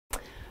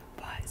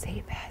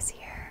Sadie Bass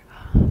here.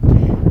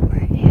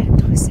 We're in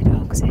Twisted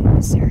Oaks in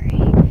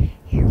Missouri,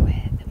 here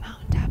with the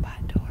Mountaintop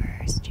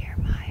Outdoors,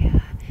 Jeremiah,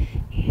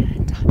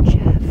 and Hunt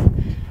Chef.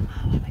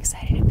 I'm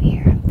excited to be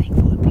here. I'm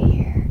thankful to be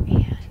here,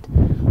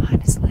 and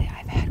honestly,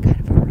 I've had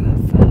kind of a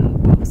rough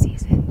bow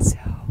season, so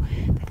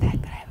the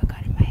fact that I have a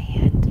gun in my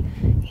hand,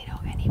 you know,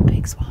 any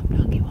big swamp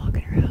donkey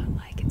walking around,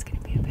 like, it's going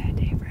to be a bad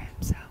day for him,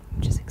 so I'm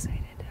just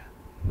excited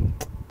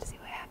to see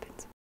what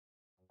happens.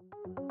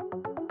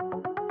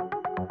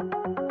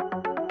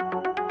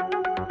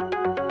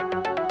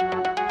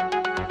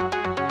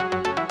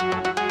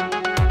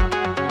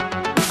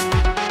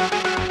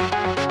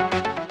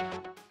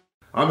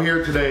 I'm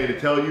here today to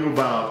tell you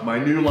about my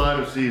new line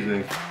of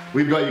seasoning.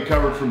 We've got you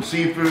covered from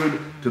seafood,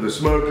 to the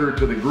smoker,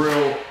 to the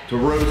grill, to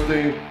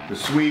roasting, the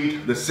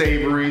sweet, the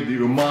savory, the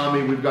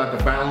umami. We've got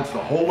the balance the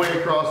whole way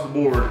across the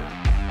board.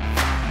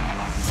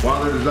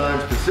 While they're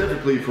designed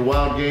specifically for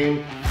wild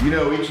game, you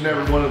know each and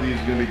every one of these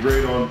is gonna be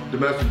great on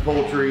domestic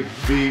poultry,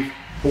 beef,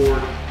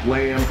 pork,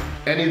 lamb,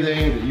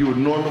 anything that you would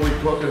normally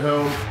cook at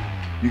home.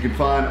 You can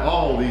find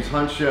all these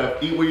Hunt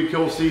Chef Eat What You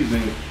Kill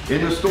seasoning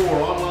in the store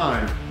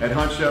online at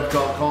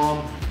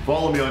huntchef.com.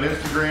 Follow me on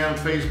Instagram,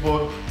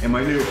 Facebook, and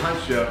my new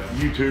Hunt Chef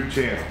YouTube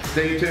channel.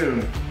 Stay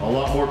tuned, a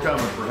lot more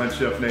coming for Hunt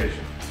Chef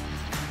Nation.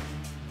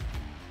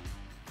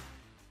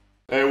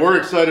 Hey, we're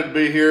excited to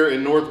be here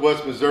in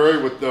Northwest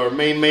Missouri with our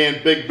main man,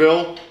 Big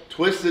Bill,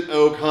 Twisted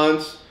Oak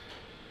Hunts.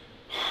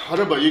 I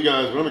don't know about you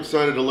guys, but I'm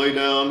excited to lay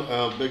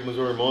down Big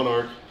Missouri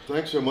Monarch.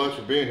 Thanks so much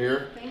for being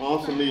here.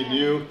 Awesome meeting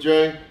you.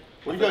 Jay,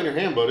 what do you got in your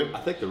hand, buddy? I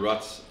think the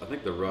rut's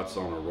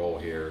on a roll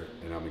here,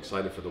 and I'm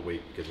excited for the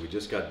week because we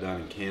just got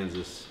done in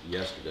Kansas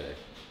yesterday.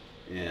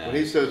 And When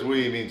he says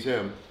we, he means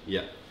him.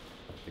 Yeah,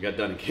 I got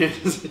done in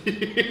Kansas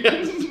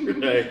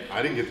yesterday.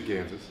 I didn't get to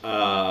Kansas.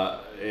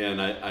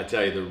 And I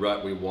tell you, the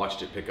rut, we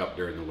watched it pick up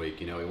during the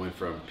week. You know, we went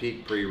from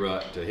peak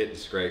pre-rut to hitting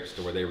scrapes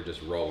to where they were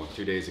just rolling.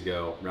 2 days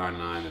ago, Ryan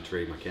and I in the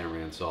tree, my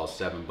cameraman saw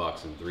 7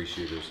 bucks and 3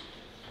 shooters.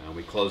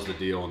 We closed the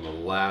deal on the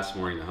last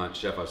morning to Hunt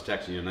Chef. I was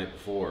texting you the night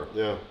before.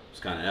 Yeah. It was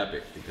kind of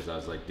epic because I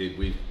was like, dude,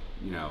 we,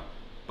 you know,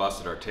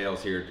 busted our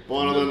tails here.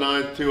 Bottom of the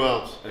ninth, 2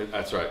 outs.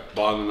 That's right.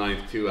 Bottom of the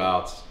ninth, 2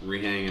 outs,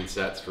 rehanging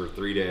sets for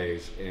 3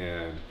 days,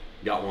 and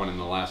got one in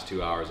the last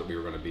 2 hours that we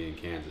were going to be in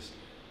Kansas.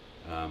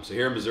 So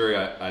here in Missouri,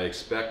 I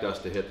expect us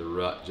to hit the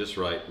rut just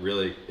right.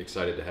 Really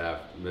excited to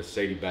have Miss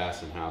Sadie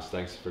Bass in house.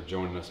 Thanks for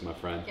joining us, my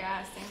friend.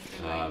 Yes, thanks for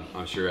inviting me.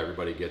 I'm sure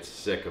everybody gets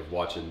sick of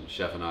watching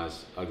Chef and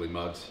I's ugly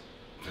mugs.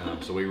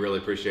 So we really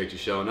appreciate you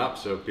showing up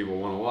so people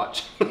want to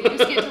watch. You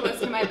just get to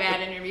listen to my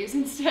bad interviews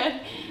instead.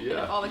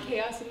 Yeah. All the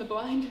chaos in the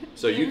blind.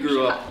 So you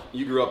grew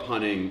up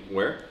hunting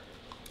where?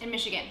 In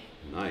Michigan.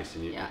 Nice.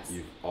 And Yes.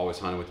 you've always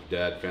hunted with your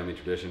dad, family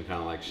tradition, kind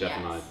of like Chef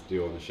and I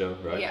do on the show,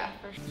 right? Yeah,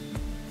 for sure.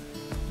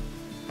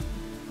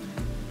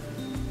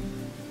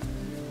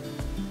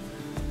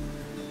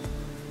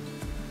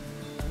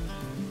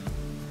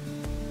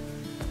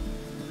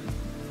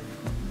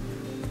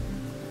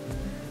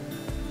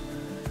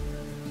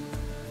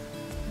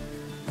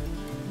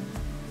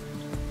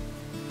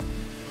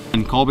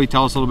 And Colby,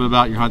 tell us a little bit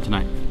about your hunt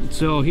tonight.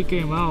 So he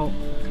came out,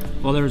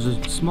 well, there was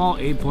a small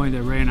 8-point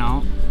that ran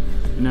out,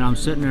 and then I'm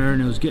sitting there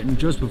and it was getting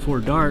just before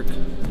dark,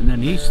 and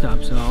then he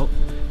steps out.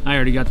 I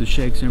already got the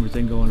shakes and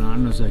everything going on,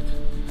 and I was like,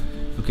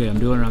 okay, I'm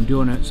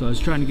doing it. So I was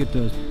trying to get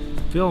the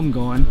film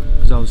going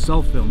because I was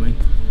self-filming,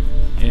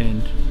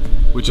 and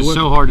Which is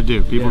so hard to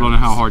do. People don't know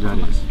how hard that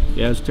is.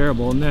 yeah, it's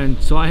terrible. And then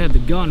so I had the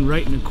gun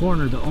right in the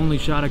corner, the only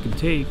shot I could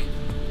take,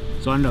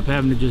 so I ended up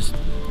having to just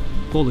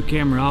pull the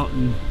camera out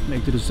and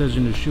make the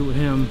decision to shoot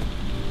him.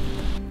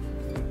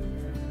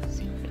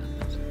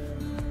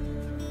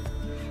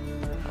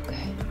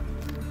 Okay.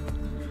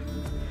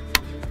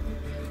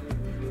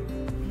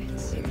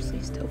 It's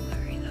seriously still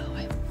blurry though.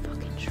 I'm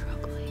fucking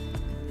struggling.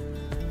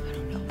 I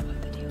don't know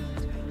what the deal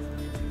is right now.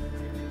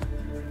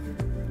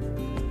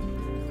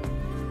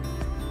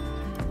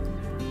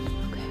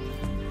 Okay.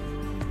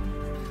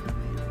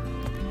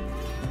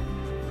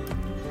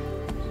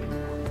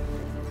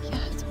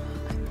 Yes, well,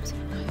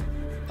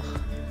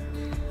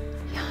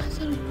 yes,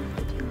 I don't know what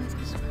the deal is, I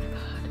swear to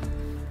God.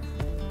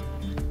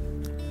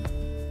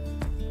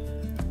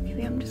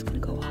 Maybe I'm just gonna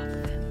go off of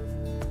it.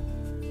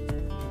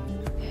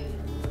 Okay.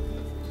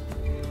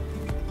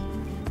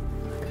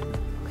 Okay.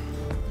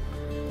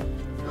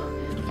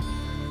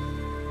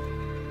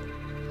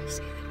 I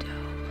see the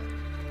doe.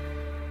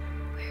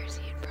 Where is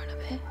he in front of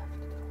it?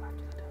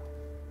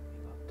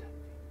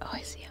 Oh,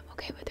 I see him.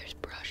 Okay, but there's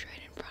brush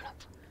right in front of him.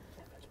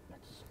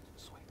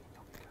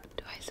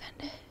 Do I send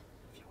it?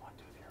 If you want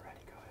to, if you're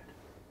ready, go ahead.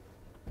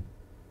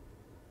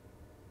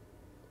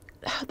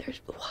 Oh,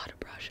 there's a lot of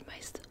brush. Am I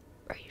still?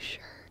 Are you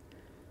sure?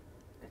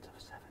 It's a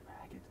 7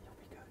 mag, you'll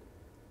be good.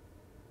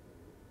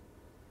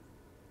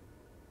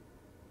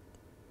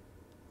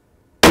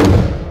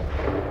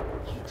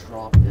 You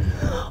dropped him.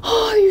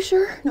 Oh, are you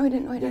sure? No, I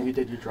didn't. No, I Yeah, didn't. you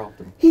did. You dropped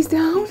him. He's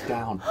down? He's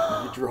down.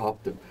 You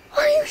dropped him.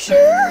 Are you sure?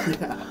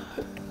 Yeah.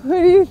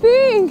 What do you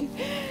think?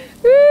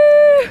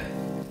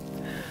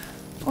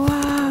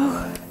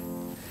 Wow.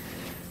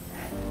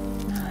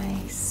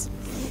 Nice.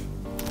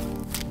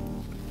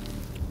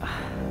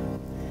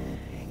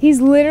 He's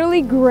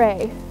literally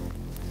gray.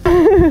 I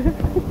had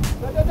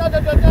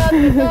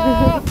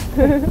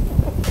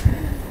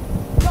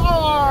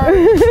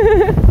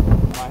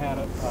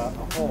a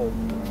hole.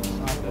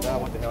 I said, oh,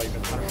 what the hell, you've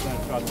been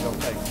 100% shot to go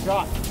take.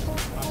 Shot.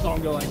 I saw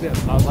him go like this.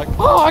 And I was like,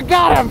 oh, I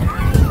got him!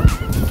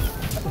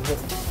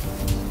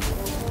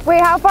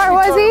 Wait, how far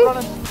was he?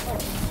 Running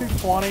like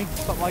 220,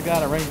 something like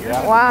that, a range.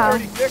 Yeah. Wow.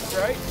 36,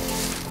 right?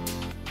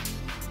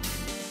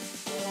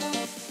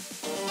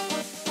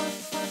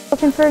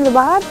 Looking for the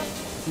bob?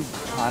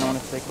 I don't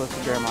want to stay close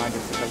to Jeremiah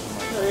just because of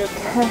my... There he is.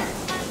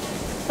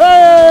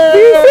 Do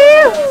you see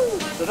him?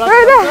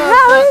 Where the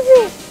hell is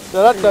he?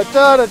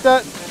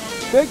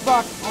 Big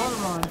buck on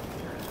run.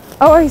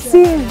 Oh, I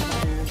see him.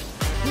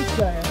 Just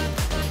saying.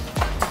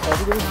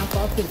 Everybody knocked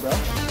off too, bro.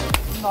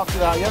 Knocked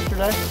it out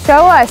yesterday.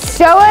 Show us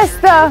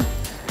the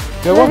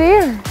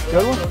deer.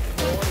 Good one.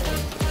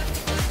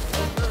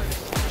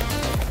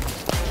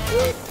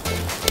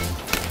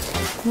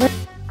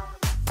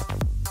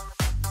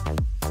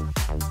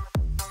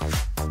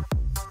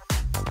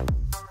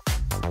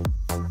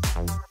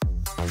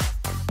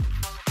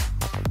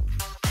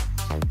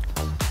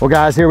 Well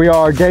guys, here we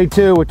are, day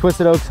 2 with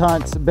Twisted Oaks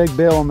Hunts, Big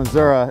Bill in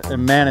Missouri,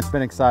 and man, it's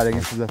been exciting.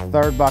 This is the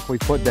 3rd buck we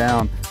put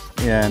down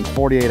in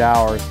 48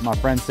 hours. My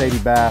friend Sadie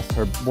Bass,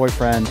 her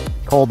boyfriend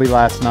Colby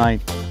last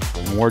night,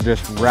 and we're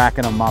just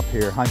racking them up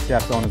here. Hunt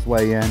Chef's on his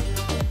way in.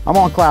 I'm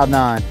on cloud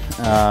 9.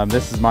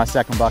 This is my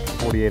 2nd buck in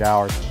 48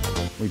 hours.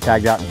 We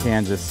tagged out in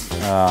Kansas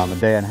a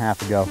day and a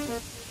half ago.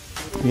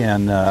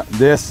 And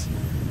this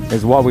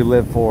is what we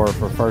live for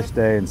first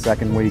day and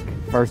second week,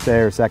 first day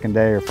or second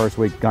day or first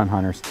week gun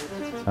hunters.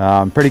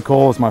 Pretty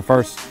cool. It's my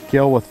first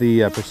kill with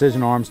the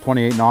Precision Arms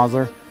 28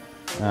 Nosler.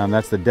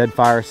 That's the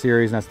Deadfire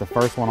series, and that's the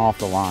first one off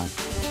the line.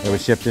 It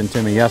was shipped in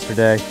to me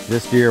yesterday.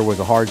 This deer was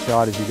a hard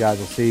shot, as you guys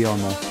will see on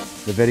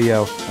the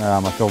video.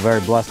 I feel very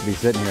blessed to be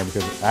sitting here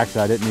because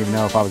actually I didn't even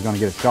know if I was going to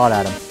get a shot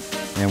at him.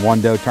 And one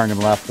doe turned him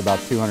left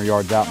about 200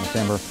 yards out in the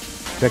timber,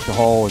 picked a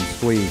hole and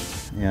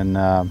squeezed. And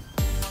I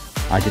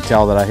could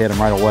tell that I hit him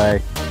right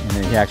away, and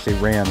then he actually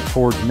ran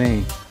towards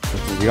me,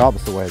 which is the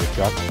opposite way of the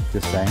truck,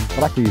 just saying.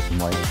 But I could use some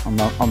weight. I'm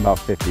about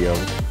 50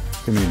 over.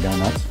 Too many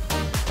donuts.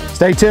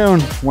 Stay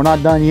tuned. We're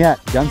not done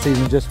yet. Gun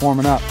season's just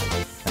warming up.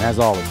 And as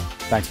always,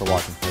 thanks for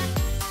watching.